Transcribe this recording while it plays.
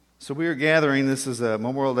So we are gathering. This is a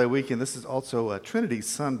Memorial Day weekend. This is also a Trinity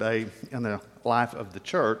Sunday in the life of the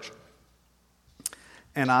church.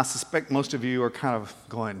 And I suspect most of you are kind of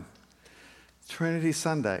going, Trinity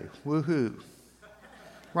Sunday, woohoo.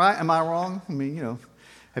 Right? Am I wrong? I mean,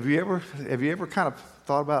 have you ever kind of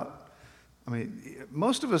thought about,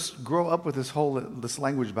 most of us grow up with this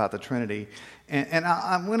language about the Trinity.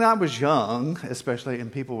 And when I was young, especially,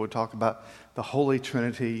 and people would talk about the Holy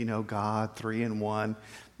Trinity, God, three in one.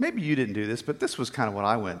 Maybe you didn't do this, but this was kind of what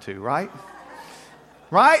I went to, right?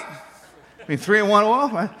 Right? Three in one oil.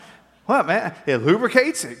 What, man? It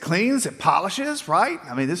lubricates, it cleans, it polishes, right?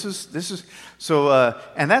 This is so,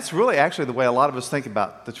 and that's really actually the way a lot of us think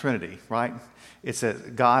about the Trinity, right? It's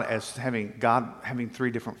God having three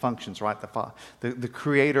different functions, right? The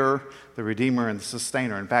Creator, the Redeemer, and the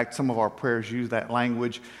Sustainer. In fact, some of our prayers use that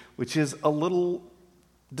language, which is a little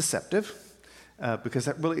deceptive. Because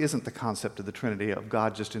that really isn't the concept of the Trinity, of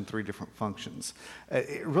God just in three different functions.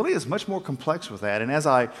 It really is much more complex with that. And as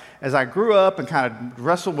I grew up and kind of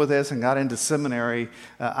wrestled with this and got into seminary,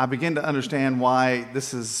 I began to understand why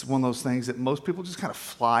this is one of those things that most people just kind of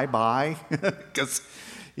fly by. Because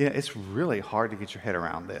it's really hard to get your head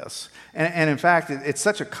around this. And in fact, it's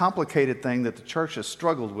such a complicated thing that the church has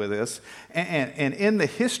struggled with this. And in the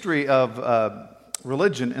history of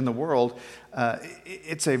religion in the world,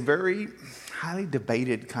 it's a very highly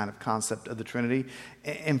debated kind of concept of the Trinity.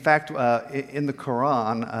 In fact, in the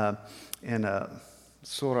Quran, in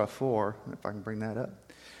Surah 4, if I can bring that up,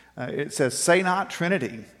 it says, "Say not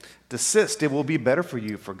Trinity, desist, it will be better for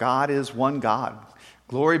you, for God is one God.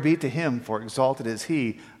 Glory be to him, for exalted is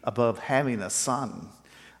he above having a son."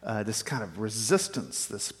 This kind of resistance,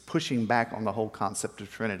 this pushing back on the whole concept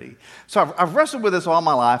of Trinity. So I've wrestled with this all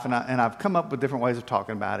my life, and I've come up with different ways of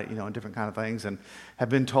talking about it, and different kind of things, and have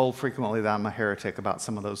been told frequently that I'm a heretic about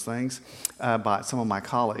some of those things by some of my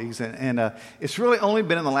colleagues. And it's really only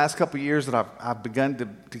been in the last couple of years that I've begun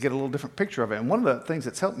to get a little different picture of it. And one of the things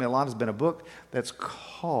that's helped me a lot has been a book that's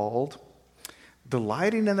called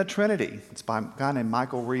Delighting in the Trinity. It's by a guy named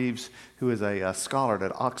Michael Reeves, who is a scholar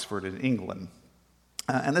at Oxford in England.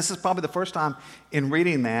 And this is probably the first time in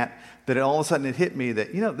reading that all of a sudden it hit me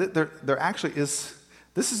that, there actually is,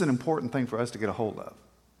 this is an important thing for us to get a hold of.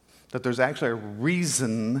 That there's actually a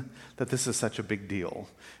reason that this is such a big deal.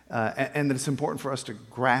 And that it's important for us to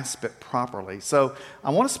grasp it properly. So I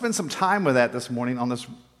want to spend some time with that this morning on this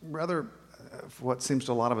rather, what seems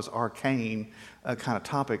to a lot of us, arcane kind of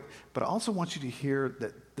topic. But I also want you to hear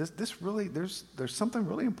that this really, there's something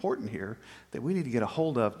really important here that we need to get a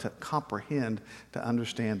hold of to comprehend, to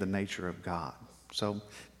understand the nature of God. So I'm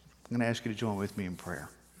going to ask you to join with me in prayer.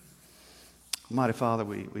 Almighty Father,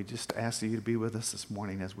 we just ask you to be with us this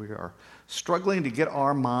morning as we are struggling to get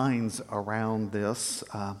our minds around this,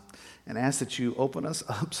 and ask that you open us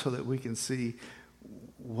up so that we can see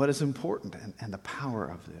what is important and the power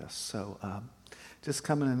of this. So just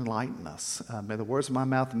come and enlighten us. May the words of my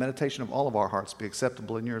mouth, the meditation of all of our hearts be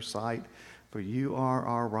acceptable in your sight, for you are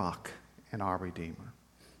our rock and our Redeemer.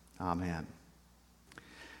 Amen.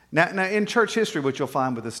 Now in church history, what you'll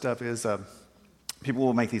find with this stuff is people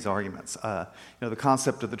will make these arguments. The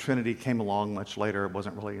concept of the Trinity came along much later. It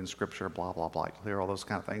wasn't really in Scripture, blah, blah, blah. You'll hear all those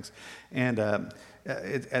kind of things. And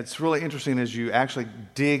it's really interesting as you actually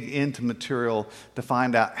dig into material to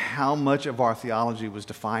find out how much of our theology was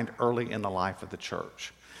defined early in the life of the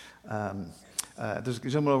church. There's a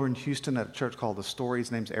gentleman over in Houston at a church called The Story.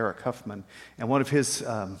 His name's Eric Huffman. And one of his,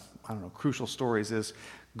 crucial stories is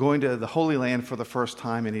going to the Holy Land for the first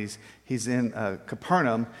time, and he's in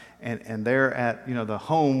Capernaum, and they're at the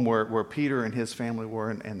home where Peter and his family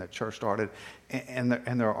were, and the church started, and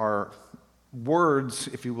there are words,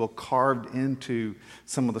 if you will, carved into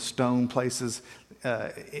some of the stone places,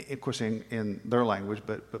 of course in their language,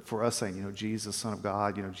 but for us saying, Jesus, Son of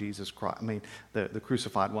God, Jesus Christ, the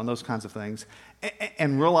crucified one, those kinds of things,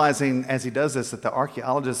 and realizing as he does this that the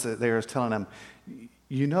archaeologist there is telling him,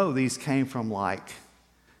 these came from like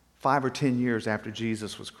 5 or 10 years after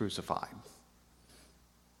Jesus was crucified.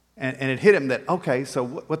 And it hit him that, okay, so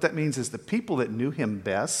what that means is the people that knew him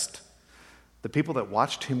best, the people that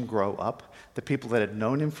watched him grow up, the people that had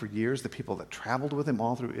known him for years, the people that traveled with him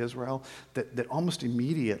all through Israel, that almost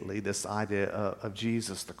immediately this idea of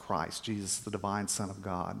Jesus the Christ, Jesus the divine Son of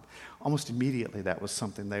God, almost immediately that was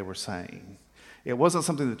something they were saying. It wasn't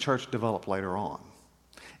something the church developed later on.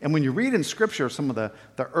 And when you read in Scripture some of the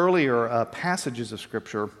earlier passages of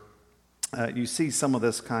Scripture, you see some of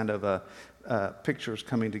this kind of pictures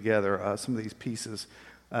coming together, some of these pieces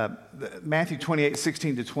Matthew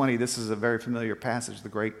 28:16-20, this is a very familiar passage, the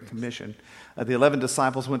Great Commission. The 11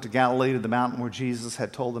 disciples went to Galilee to the mountain where Jesus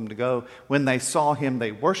had told them to go. When they saw him,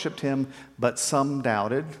 they worshiped him, but some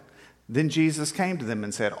doubted. Then Jesus came to them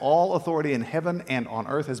and said, "All authority in heaven and on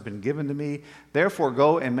earth has been given to me. Therefore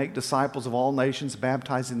go and make disciples of all nations,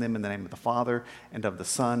 baptizing them in the name of the Father and of the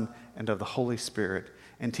Son and of the Holy Spirit,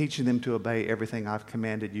 and teaching them to obey everything I've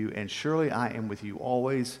commanded you. And surely I am with you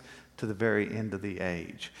always to the very end of the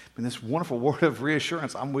age." And this wonderful word of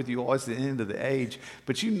reassurance, I'm with you always to the end of the age.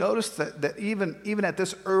 But you notice that even at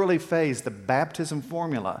this early phase, the baptism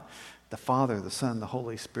formula, the Father, the Son, the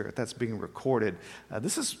Holy Spirit, that's being recorded.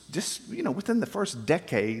 This is just, within the first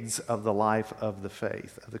decades of the life of the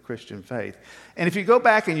faith, of the Christian faith. And if you go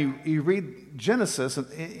back and you read Genesis,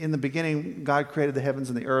 in the beginning, God created the heavens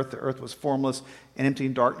and the earth was formless and empty,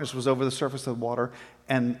 and darkness was over the surface of the water,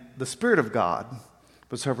 and the Spirit of God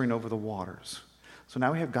was hovering over the waters. So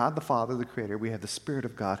now we have God the Father, the Creator. We have the Spirit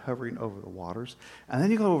of God hovering over the waters. And then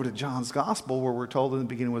you go over to John's Gospel, where we're told in the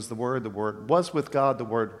beginning was the Word was with God, the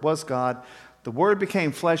Word was God. The Word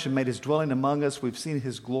became flesh and made his dwelling among us. We've seen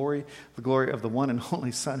his glory, the glory of the one and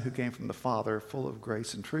only Son who came from the Father, full of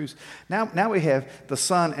grace and truth. Now we have the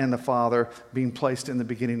Son and the Father being placed in the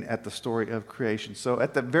beginning at the story of creation. So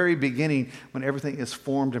at the very beginning, when everything is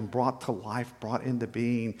formed and brought to life, brought into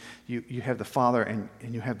being, you have the Father and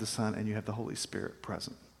you have the Son and you have the Holy Spirit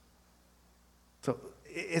present. So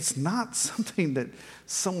it's not something that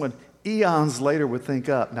someone eons later would think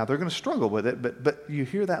up. Now, they're going to struggle with it, but you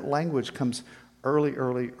hear that language comes early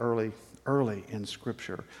in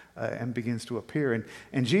Scripture and begins to appear.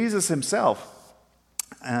 And Jesus himself,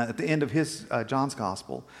 at the end of his John's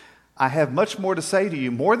Gospel, "I have much more to say to you,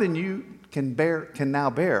 more than you can now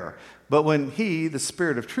bear. But when he, the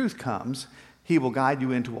Spirit of truth, comes, he will guide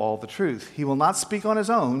you into all the truth. He will not speak on his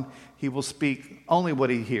own. He will speak only what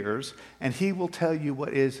he hears, and he will tell you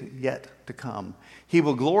what is yet to come. He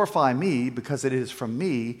will glorify me, because it is from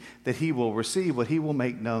me that he will receive what he will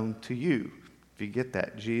make known to you." If you get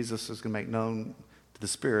that, Jesus is going to make known to the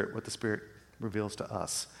Spirit what the Spirit reveals to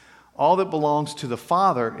us. "All that belongs to the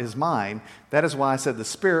Father is mine. That is why I said the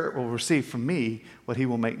Spirit will receive from me what he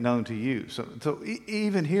will make known to you." So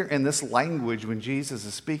even here in this language, when Jesus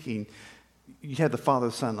is speaking, you have the Father,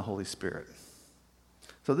 the Son, and the Holy Spirit.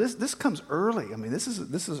 So this comes early. I mean, this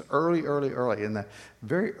is early in the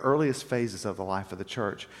very earliest phases of the life of the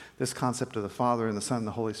church. This concept of the Father and the Son and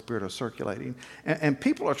the Holy Spirit are circulating, and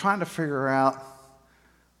people are trying to figure out,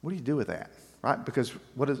 what do you do with that, right? Because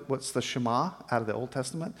what's the Shema out of the Old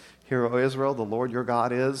Testament? "Hear, O Israel, the Lord your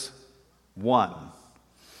God is one."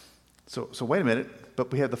 So wait a minute,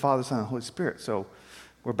 but we have the Father, Son, and Holy Spirit. So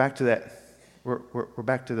we're back to that. We're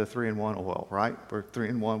back to the 3-in-1 oil, right? We're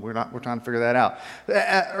 3-in-1. We're trying to figure that out.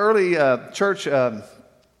 Early church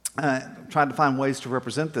tried to find ways to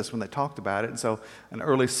represent this when they talked about it. And so an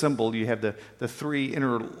early symbol, you have the three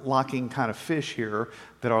interlocking kind of fish here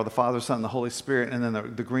that are the Father, Son, and the Holy Spirit, and then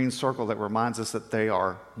the green circle that reminds us that they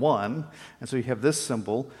are one. And so you have this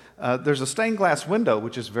symbol. There's a stained glass window,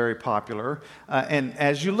 which is very popular. And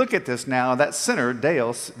as you look at this now, that center,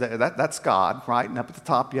 Deus, that's God, right? And up at the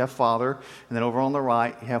top, you have Father. And then over on the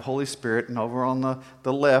right, you have Holy Spirit. And over on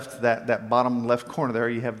the left, that bottom left corner there,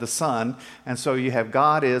 you have the Son. And so you have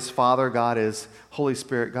God is Father, God is Holy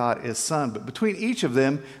Spirit, God is Son. But between each of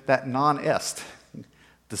them, that non-est.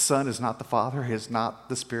 The Son is not the Father, is not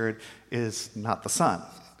the Spirit, is not the Son.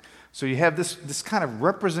 So you have this kind of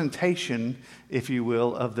representation, if you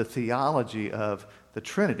will, of the theology of the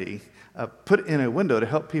Trinity put in a window to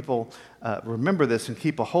help people remember this and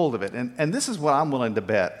keep a hold of it. And this is what I'm willing to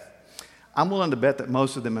bet. I'm willing to bet that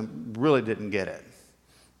most of them really didn't get it.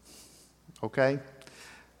 Okay?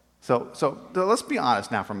 So let's be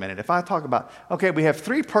honest now for a minute. If I talk about, okay, we have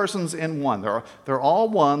three persons in one. They're all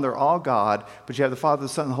one, they're all God, but you have the Father, the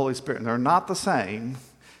Son, and the Holy Spirit, and they're not the same.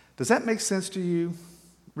 Does that make sense to you?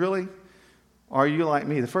 Really? Or are you like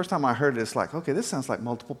me? The first time I heard it, it's like, okay, this sounds like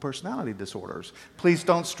multiple personality disorders. Please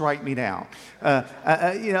don't strike me down.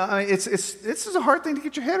 This is a hard thing to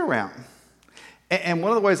get your head around. And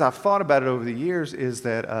one of the ways I've thought about it over the years is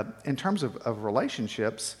that in terms of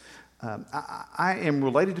relationships, I am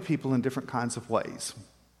related to people in different kinds of ways.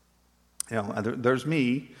 There's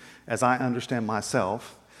me, as I understand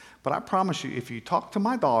myself, but I promise you, if you talk to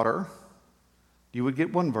my daughter, you would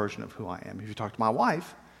get one version of who I am. If you talk to my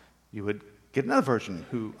wife, you would get another version of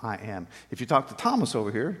who I am. If you talk to Thomas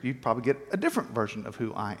over here, you'd probably get a different version of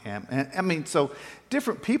who I am. And so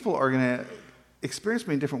different people are going to experience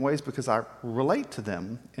me in different ways because I relate to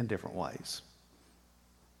them in different ways.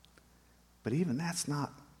 But even that's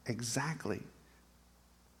not exactly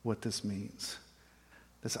what this means.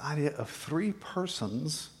 This idea of three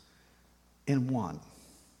persons in one.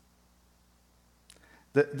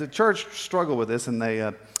 The church struggled with this, and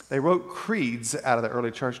they wrote creeds out of the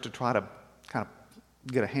early church to try to kind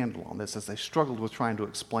of get a handle on this as they struggled with trying to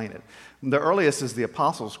explain it. The earliest is the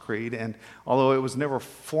Apostles' Creed, and although it was never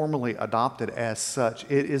formally adopted as such,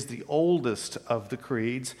 it is the oldest of the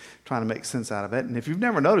creeds, trying to make sense out of it. And if you've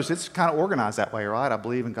never noticed, it's kind of organized that way, right? I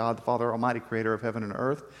believe in God the Father Almighty, creator of heaven and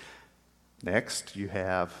earth. Next, you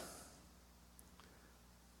have,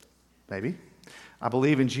 maybe, I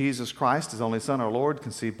believe in Jesus Christ, his only Son, our Lord,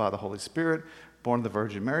 conceived by the Holy Spirit, born of the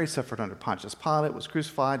Virgin Mary, suffered under Pontius Pilate, was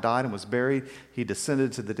crucified, died, and was buried. He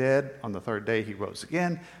descended to the dead. On the third day, he rose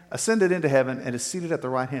again, ascended into heaven, and is seated at the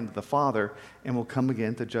right hand of the Father, and will come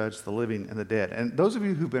again to judge the living and the dead. And those of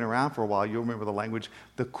you who've been around for a while, you'll remember the language,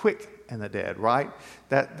 the quick and the dead, right?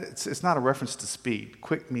 It's not a reference to speed.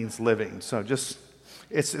 Quick means living. So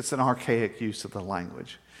it's an archaic use of the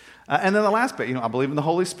language. And then the last bit, I believe in the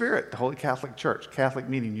Holy Spirit, the Holy Catholic Church. Catholic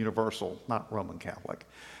meaning universal, not Roman Catholic.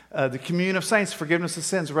 The communion of saints, forgiveness of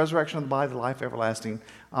sins, resurrection of the body, life everlasting.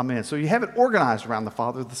 Amen. So you have it organized around the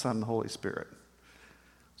Father, the Son, and the Holy Spirit.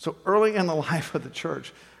 So early in the life of the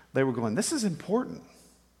church, they were going, this is important.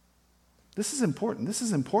 This is important. This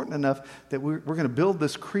is important enough that we're going to build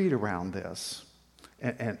this creed around this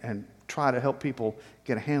and try to help people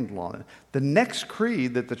get a handle on it. The next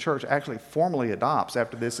creed that the church actually formally adopts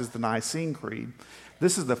after this is the Nicene Creed.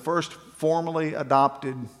 This is the first formally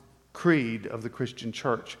adopted creed of the Christian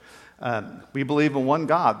church. We believe in one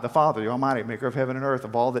God, the Father, the Almighty, maker of heaven and earth,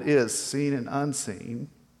 of all that is, seen and unseen.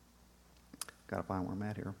 Got to find where I'm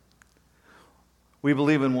at here. We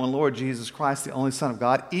believe in one Lord, Jesus Christ, the only Son of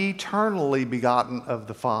God, eternally begotten of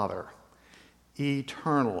the Father.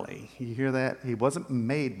 Eternally. You hear that? He wasn't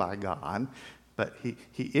made by God, but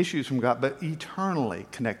he issues from God, but eternally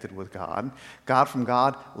connected with God. God from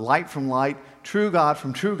God, light from light, true God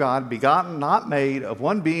from true God, begotten, not made, of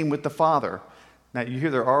one being with the Father. Now, you hear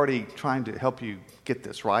they're already trying to help you get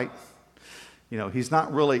this, right? He's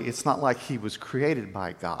not really, it's not like he was created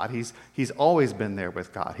by God. He's always been there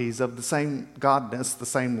with God. He's of the same godness, the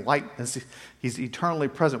same lightness. He's eternally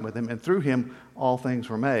present with him, and through him all things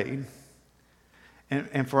were made.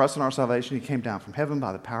 And for us in our salvation, he came down from heaven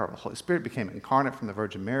by the power of the Holy Spirit, became incarnate from the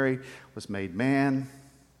Virgin Mary, was made man.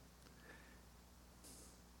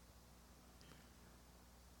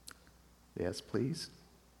 Yes, please.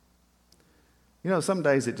 Some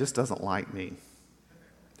days it just doesn't like me.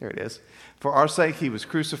 There it is. For our sake, he was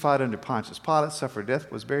crucified under Pontius Pilate, suffered death,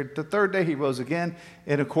 was buried. The third day he rose again,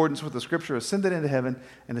 in accordance with the Scripture, ascended into heaven,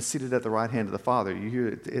 and is seated at the right hand of the Father. You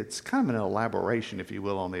hear it's kind of an elaboration, if you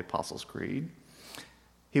will, on the Apostles' Creed.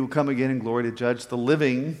 He will come again in glory to judge the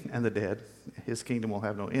living and the dead. His kingdom will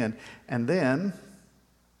have no end. And then,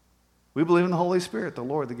 we believe in the Holy Spirit, the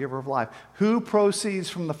Lord, the giver of life, who proceeds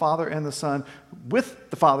from the Father and the Son. With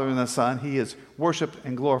the Father and the Son, he is worshiped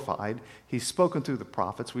and glorified. He's spoken through the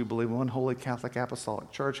prophets. We believe in one holy Catholic apostolic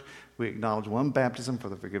church. We acknowledge one baptism for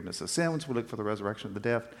the forgiveness of sins. We look for the resurrection of the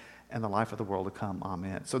dead and the life of the world to come.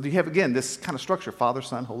 Amen. So you have, again, this kind of structure, Father,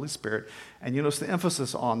 Son, Holy Spirit. And you notice the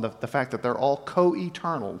emphasis on the fact that they're all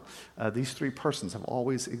co-eternal. These three persons have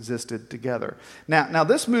always existed together. Now,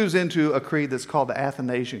 this moves into a creed that's called the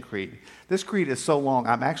Athanasian Creed. This creed is so long,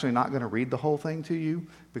 I'm actually not going to read the whole thing to you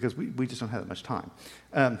because we just don't have that much time.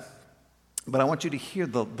 But I want you to hear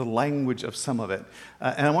the language of some of it.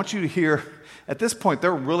 And I want you to hear, at this point,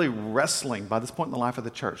 they're really wrestling, by this point in the life of the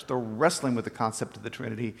church, they're wrestling with the concept of the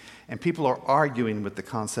Trinity, and people are arguing with the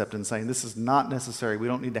concept and saying, this is not necessary, we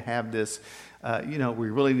don't need to have this. We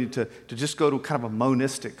really need to just go to kind of a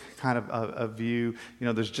monistic kind of a view.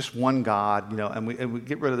 There's just one God, and we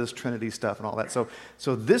get rid of this Trinity stuff and all that.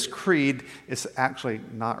 So this creed is actually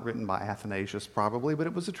not written by Athanasius probably, but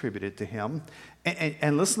it was attributed to him.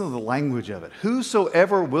 And listen to the language of it.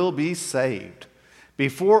 Whosoever will be saved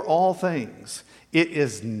before all things, it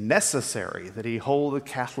is necessary that he hold the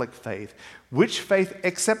Catholic faith, which faith,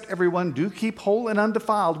 except everyone do keep whole and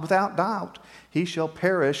undefiled without doubt, he shall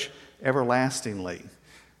perish everlastingly.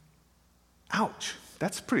 Ouch.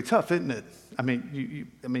 That's pretty tough, isn't it? I mean,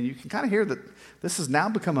 you can kind of hear that this has now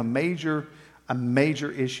become a major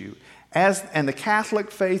issue. And the Catholic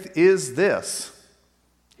faith is this.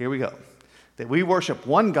 Here we go. That we worship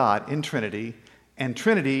one God in Trinity and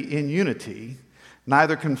Trinity in unity,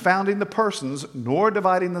 neither confounding the persons nor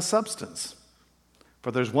dividing the substance.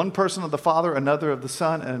 For there's one person of the Father, another of the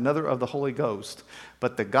Son, and another of the Holy Ghost.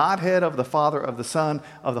 But the Godhead of the Father, of the Son,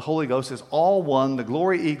 of the Holy Ghost is all one, the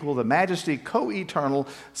glory equal, the majesty co-eternal,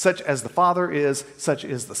 such as the Father is, such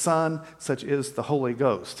is the Son, such is the Holy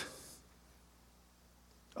Ghost.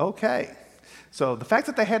 Okay. So the fact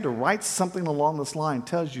that they had to write something along this line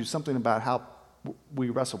tells you something about how we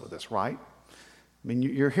wrestle with this, right? I mean,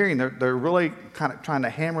 you're hearing they're really kind of trying to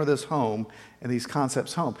hammer this home and these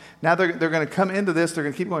concepts home. Now they're going to come into this, they're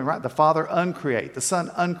going to keep going, right? The Father uncreate, the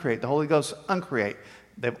Son uncreate, the Holy Ghost uncreate.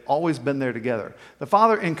 They've always been there together. The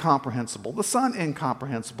Father incomprehensible, the Son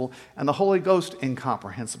incomprehensible, and the Holy Ghost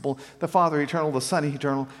incomprehensible. The Father eternal, the Son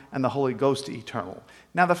eternal, and the Holy Ghost eternal.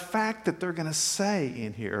 Now the fact that they're going to say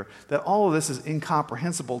in here that all of this is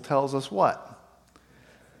incomprehensible tells us what?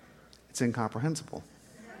 It's incomprehensible.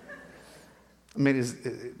 I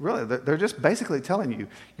mean, really, they're just basically telling you,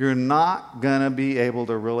 you're not going to be able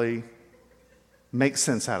to really make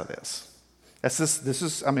sense out of this. They're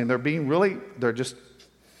just,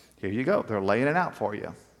 here you go. They're laying it out for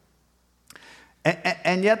you.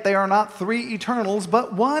 And yet they are not three eternals,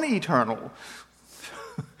 but one eternal.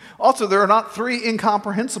 Also, there are not three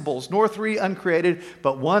incomprehensibles, nor three uncreated,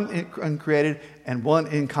 but one uncreated and one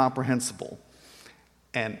incomprehensible.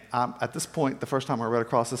 And at this point, the first time I read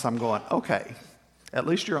across this, I'm going, okay, at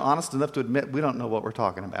least you're honest enough to admit we don't know what we're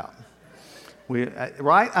talking about.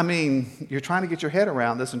 Right? I mean, you're trying to get your head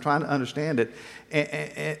around this and trying to understand it.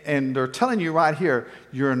 And they're telling you right here,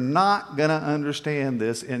 you're not going to understand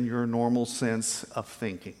this in your normal sense of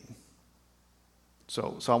thinking.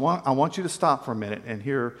 So I want you to stop for a minute and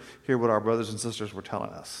hear what our brothers and sisters were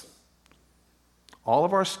telling us. All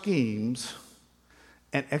of our schemes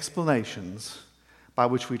and explanations by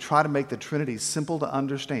which we try to make the Trinity simple to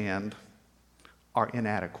understand are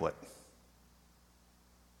inadequate.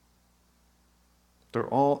 They're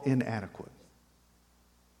all inadequate.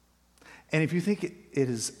 And if you think it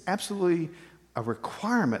is absolutely a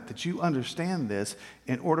requirement that you understand this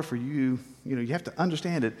in order for you have to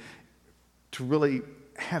understand it to really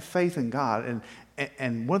have faith in God.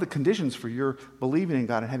 And one of the conditions for your believing in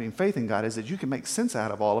God and having faith in God is that you can make sense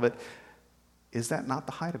out of all of it. Is that not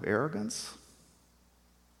the height of arrogance?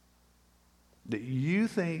 That you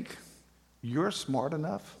think you're smart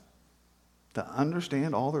enough to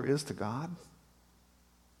understand all there is to God?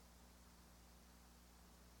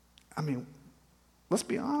 I mean, let's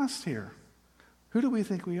be honest here. Who do we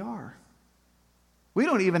think we are? We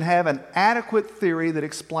don't even have an adequate theory that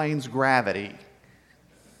explains gravity,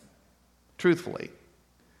 truthfully.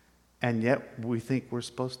 And yet we think we're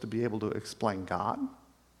supposed to be able to explain God,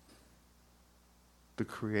 the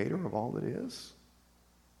creator of all that is.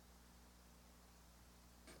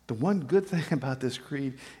 The one good thing about this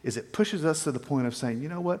creed is it pushes us to the point of saying, you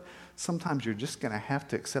know what? Sometimes you're just going to have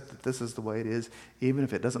to accept that this is the way it is, even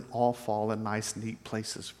if it doesn't all fall in nice, neat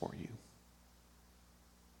places for you.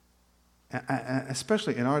 And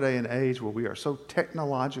especially in our day and age where we are so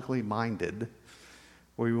technologically minded,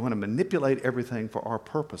 where we want to manipulate everything for our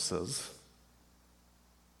purposes,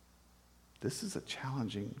 this is a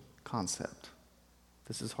challenging concept.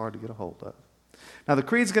 This is hard to get a hold of. Now, the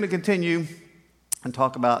creed's going to continue and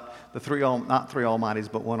talk about the not three almighties,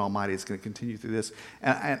 but one almighty. It's going to continue through this.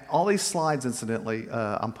 And all these slides, incidentally,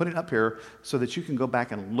 I'm putting up here so that you can go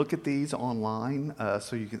back and look at these online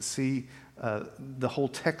so you can see the whole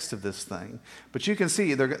text of this thing. But you can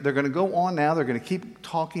see they're going to go on now. They're going to keep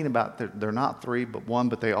talking about they're not three, but one,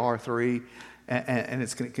 but they are three. And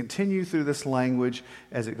it's going to continue through this language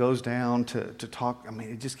as it goes down to talk. I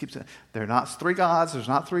mean, it just keeps. They're not three gods. There's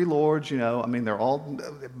not three lords. I mean, they're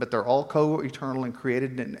all co-eternal and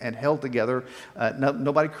created and held together.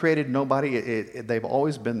 Nobody created nobody. They've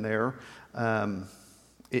always been there.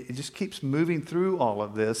 It just keeps moving through all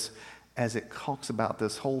of this as it talks about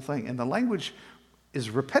this whole thing. And the language is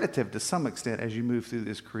repetitive to some extent as you move through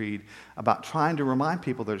this creed about trying to remind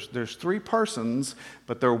people there's three persons,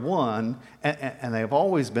 but they're one, and they've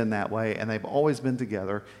always been that way, and they've always been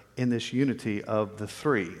together in this unity of the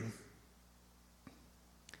three.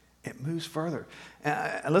 It moves further.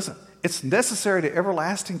 And listen, it's necessary to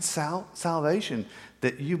everlasting salvation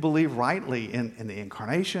that you believe rightly in the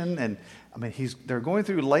incarnation. And I mean, they're going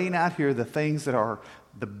through laying out here the things that are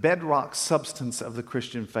the bedrock substance of the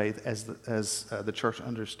Christian faith as the church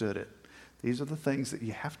understood it. These are the things that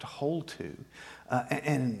you have to hold to.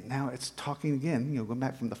 And now it's talking again, going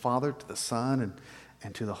back from the Father to the Son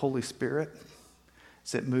and to the Holy Spirit.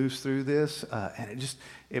 As it moves through this, and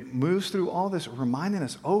it moves through all this, reminding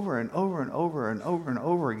us over and over and over and over and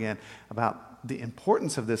over again about the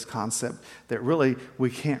importance of this concept that really we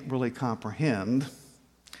can't really comprehend.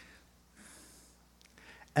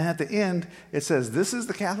 And at the end, it says, this is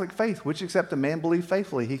the Catholic faith, which except a man believe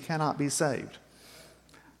faithfully, he cannot be saved.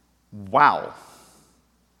 Wow.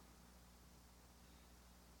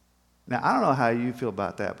 Now, I don't know how you feel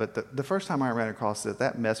about that, but the first time I ran across it,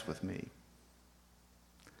 that messed with me.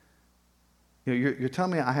 You're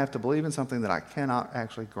telling me I have to believe in something that I cannot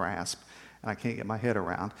actually grasp and I can't get my head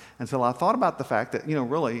around. And so I thought about the fact that,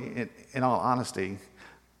 really, in all honesty,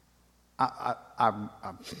 I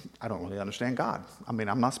don't really understand God. I mean,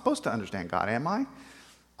 I'm not supposed to understand God, am I?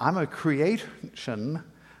 I'm a creation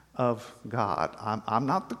of God. I'm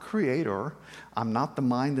not the creator. I'm not the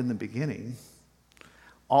mind in the beginning.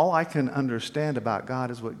 All I can understand about God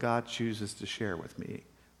is what God chooses to share with me,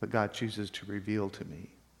 what God chooses to reveal to me.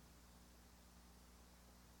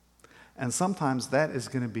 And sometimes that is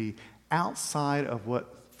going to be outside of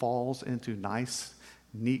what falls into nice,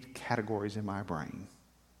 neat categories in my brain.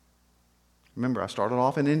 Remember, I started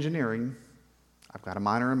off in engineering. I've got a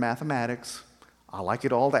minor in mathematics. I like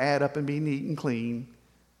it all to add up and be neat and clean.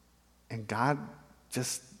 And God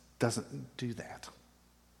just doesn't do that.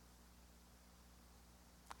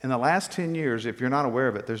 In the last 10 years, if you're not aware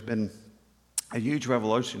of it, there's been a huge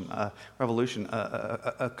revolution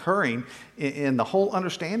occurring in the whole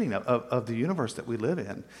understanding of the universe that we live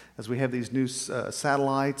in. As we have these new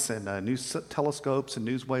satellites and new telescopes and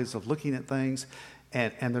new ways of looking at things.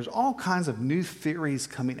 And there's all kinds of new theories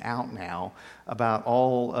coming out now about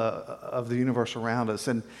all of the universe around us.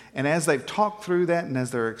 And as they've talked through that and as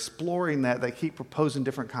they're exploring that, they keep proposing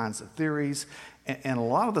different kinds of theories. And a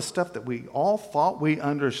lot of the stuff that we all thought we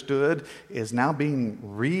understood is now being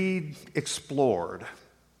re-explored.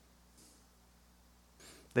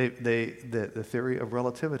 The theory of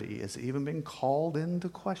relativity has even been called into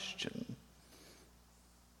question.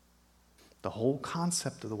 The whole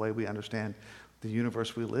concept of the way we understand the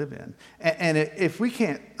universe we live in. And if we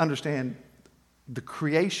can't understand the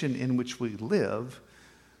creation in which we live,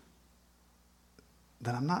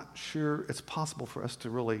 then I'm not sure it's possible for us to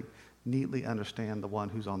really neatly understand the one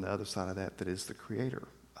who's on the other side of that is the creator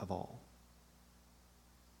of all.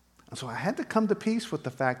 And so I had to come to peace with the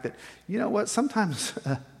fact that, sometimes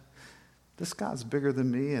this God's bigger than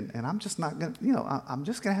me, and I'm just not going to, I'm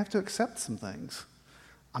just going to have to accept some things.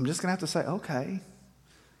 I'm just going to have to say, okay,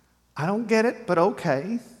 I don't get it, but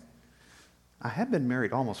okay. I have been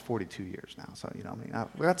married almost 42 years now, so,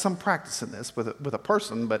 I've got some practice in this with a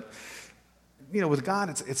person, but with God,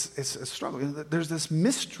 it's a struggle. There's this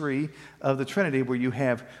mystery of the Trinity where you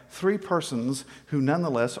have three persons who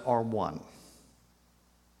nonetheless are one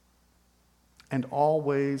and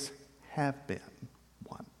always have been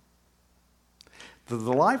one. The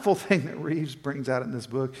delightful thing that Reeves brings out in this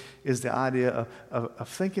book is the idea of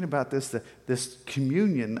thinking about this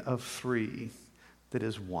communion of three that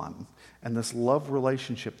is one, and this love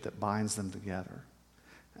relationship that binds them together.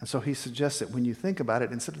 And so he suggests that when you think about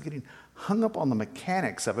it, instead of getting hung up on the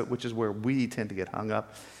mechanics of it, which is where we tend to get hung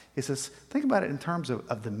up, he says, think about it in terms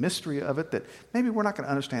of the mystery of it, that maybe we're not going to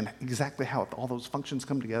understand exactly how all those functions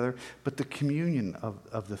come together, but the communion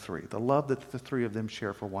of the three, the love that the three of them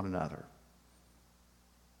share for one another.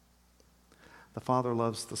 The Father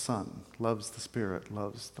loves the Son, loves the Spirit,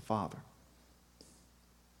 loves the Father.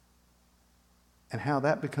 And how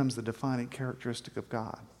that becomes the defining characteristic of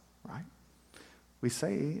God, right? We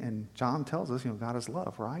say, and John tells us, God is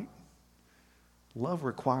love, right? Love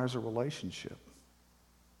requires a relationship.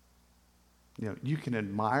 You can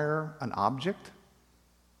admire an object.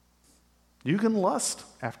 You can lust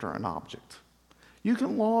after an object. You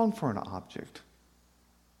can long for an object.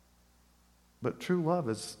 But true love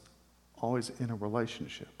is always in a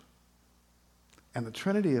relationship. And the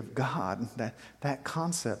Trinity of God, that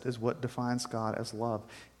concept is what defines God as love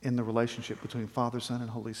in the relationship between Father, Son, and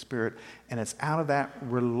Holy Spirit. And it's out of that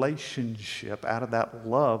relationship, out of that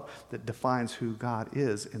love, that defines who God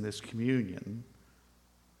is in this communion,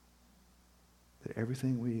 that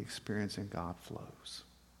everything we experience in God flows.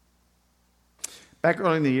 Back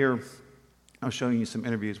early in the year, I was showing you some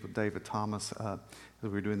interviews with David Thomas as we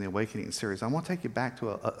were doing the Awakening series. I want to take you back to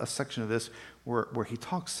a section of this where he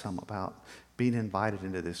talks some about being invited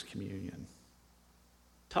into this communion.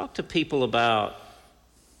 Talk to people about,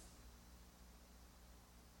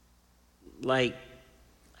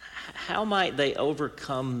 how might they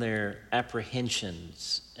overcome their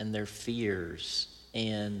apprehensions and their fears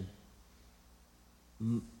and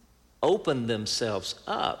open themselves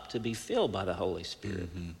up to be filled by the Holy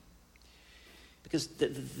Spirit. Mm-hmm. Because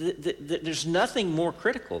there's nothing more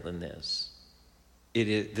critical than this.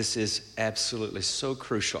 This is absolutely so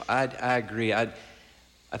crucial. I agree. I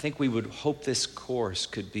think we would hope this course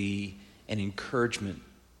could be an encouragement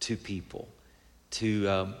to people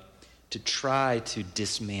to try to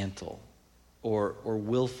dismantle or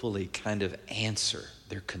willfully kind of answer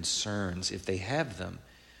their concerns, if they have them,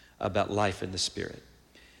 about life in the Spirit.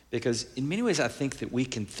 Because in many ways, I think that we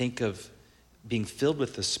can think of being filled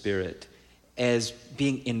with the Spirit as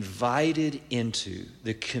being invited into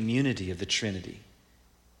the community of the Trinity.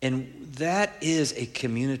 And that is a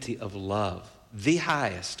community of love, the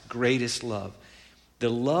highest, greatest love. The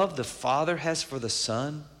love the Father has for the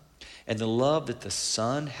Son and the love that the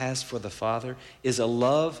Son has for the Father is a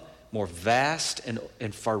love more vast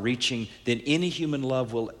and far-reaching than any human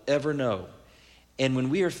love will ever know. And when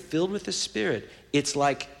we are filled with the Spirit, it's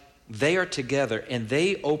like they are together and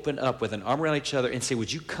they open up with an arm around each other and say,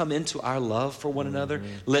 would you come into our love for one another?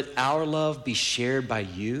 Let our love be shared by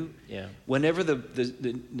you. Yeah. Whenever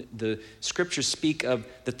the scriptures speak of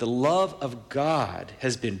that the love of God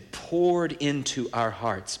has been poured into our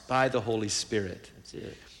hearts by the Holy Spirit. That's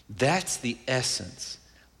it. That's the essence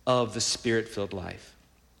of the Spirit-filled life.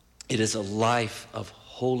 It is a life of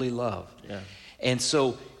holy love. Yeah. And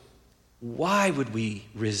so why would we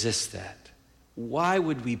resist that? Why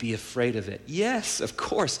would we be afraid of it? Yes, of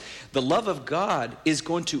course. The love of God is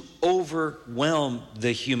going to overwhelm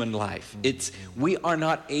the human life. We are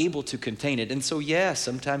not able to contain it. And so, yes,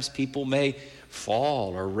 sometimes people may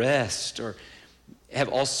fall or rest or have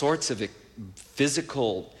all sorts of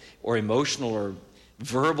physical or emotional or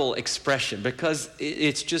verbal expression because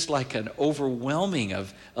it's just like an overwhelming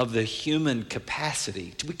of the human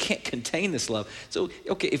capacity. We can't contain this love. So,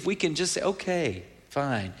 okay, if we can just say, okay,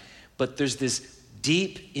 fine. But there's this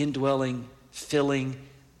deep, indwelling, filling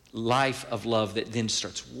life of love that then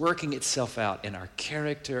starts working itself out in our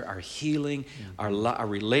character, our healing, our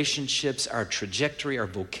relationships, our trajectory, our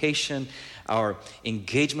vocation, our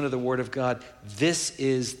engagement of the Word of God. This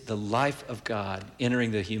is the life of God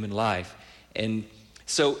entering the human life. And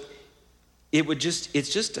so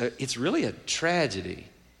it's really a tragedy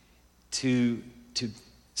to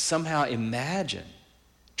somehow imagine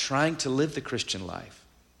trying to live the Christian life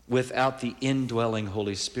without the indwelling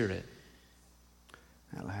Holy Spirit.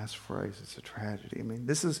 That last phrase, it's a tragedy. I mean,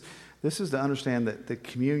 this is to understand that the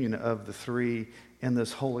communion of the three in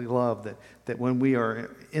this holy love, that when we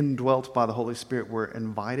are indwelt by the Holy Spirit, we're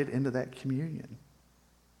invited into that communion.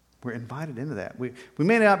 We're invited into that. We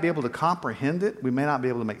may not be able to comprehend it. We may not be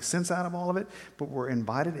able to make sense out of all of it, but we're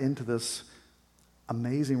invited into this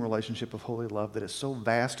amazing relationship of holy love that is so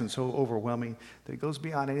vast and so overwhelming that it goes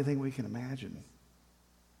beyond anything we can imagine.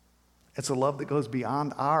 It's a love that goes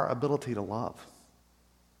beyond our ability to love,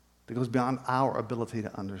 that goes beyond our ability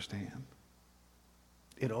to understand.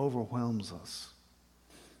 It overwhelms us.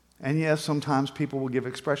 And yes, sometimes people will give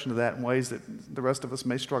expression to that in ways that the rest of us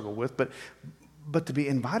may struggle with, but to be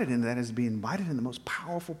invited into that is to be invited in the most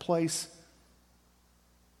powerful place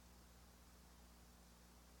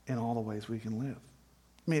in all the ways we can live.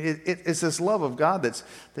 I mean, it's this love of God that's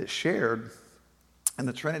shared in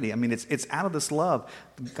the Trinity. I mean, it's out of this love,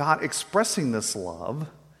 God expressing this love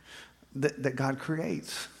that God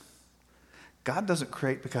creates. God doesn't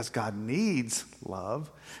create because God needs love.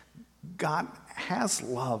 God has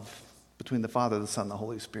love between the Father, the Son, and the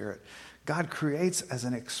Holy Spirit. God creates as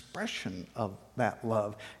an expression of that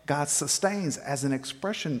love. God sustains as an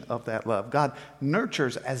expression of that love. God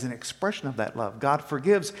nurtures as an expression of that love. God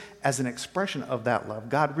forgives as an expression of that love.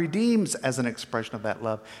 God redeems as an expression of that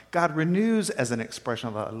love. God renews as an expression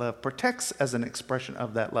of that love. Protects as an expression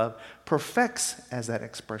of that love. Perfects as an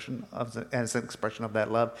expression of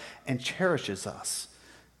that love. And cherishes us.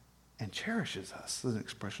 And cherishes us as an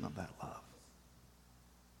expression of that love.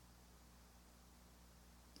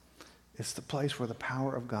 It's the place where the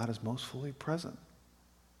power of God is most fully present.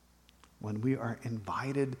 When we are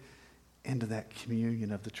invited into that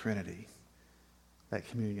communion of the Trinity, that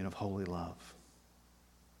communion of holy love.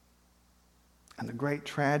 And the great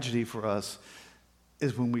tragedy for us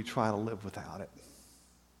is when we try to live without it.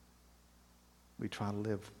 We try to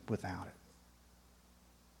live without it.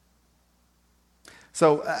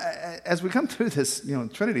 So as we come through this,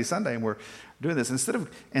 Trinity Sunday, and we're doing this, instead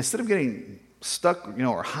of getting stuck,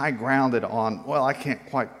 or high grounded on, well, I can't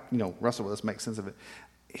quite, wrestle with this, make sense of it.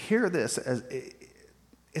 Hear this as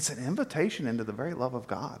it's an invitation into the very love of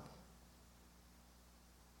God.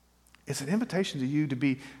 It's an invitation to you to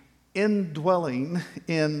be indwelling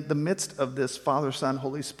in the midst of this Father, Son,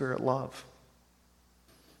 Holy Spirit love.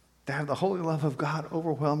 To have the holy love of God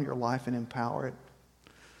overwhelm your life and empower it.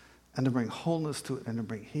 And to bring wholeness to it and to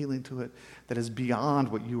bring healing to it that is beyond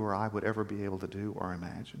what you or I would ever be able to do or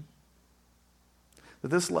imagine. That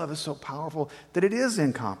this love is so powerful that it is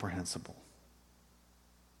incomprehensible.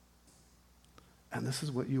 And this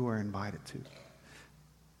is what you are invited to.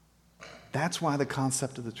 That's why the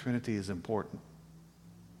concept of the Trinity is important.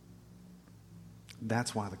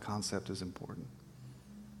 That's why the concept is important.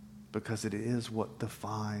 Because it is what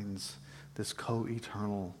defines this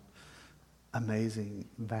co-eternal, amazing,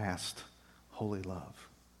 vast, holy love.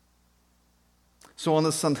 So on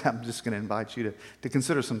this Sunday, I'm just going to invite you to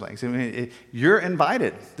consider some things. I mean, you're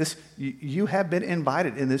invited. You have been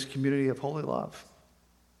invited in this community of holy love.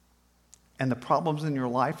 And the problems in your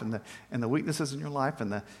life and the weaknesses in your life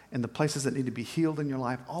and the places that need to be healed in your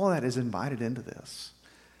life, all of that is invited into this.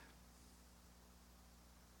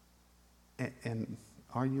 And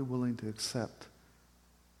are you willing to accept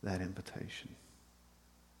that invitation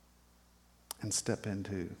and step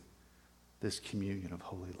into this communion of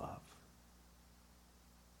holy love?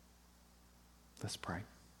 Let's pray.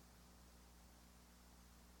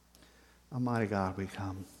 Almighty God, we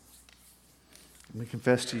come. We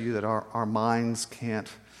confess to you that our minds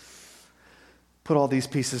can't put all these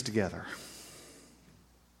pieces together.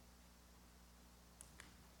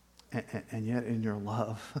 And yet in your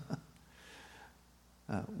love,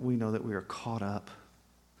 we know that we are caught up,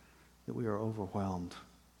 that we are overwhelmed,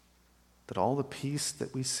 that all the peace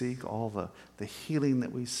that we seek, all the healing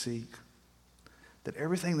that we seek, that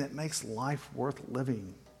everything that makes life worth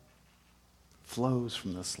living flows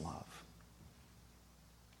from this love.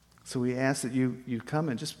 So we ask that you come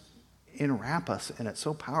and just enwrap us in it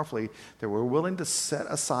so powerfully that we're willing to set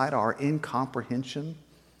aside our incomprehension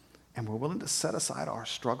and we're willing to set aside our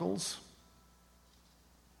struggles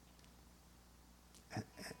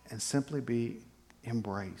and simply be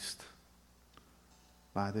embraced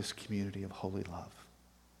by this community of holy love,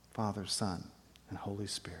 Father, Son, and Holy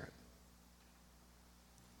Spirit.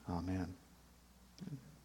 Amen.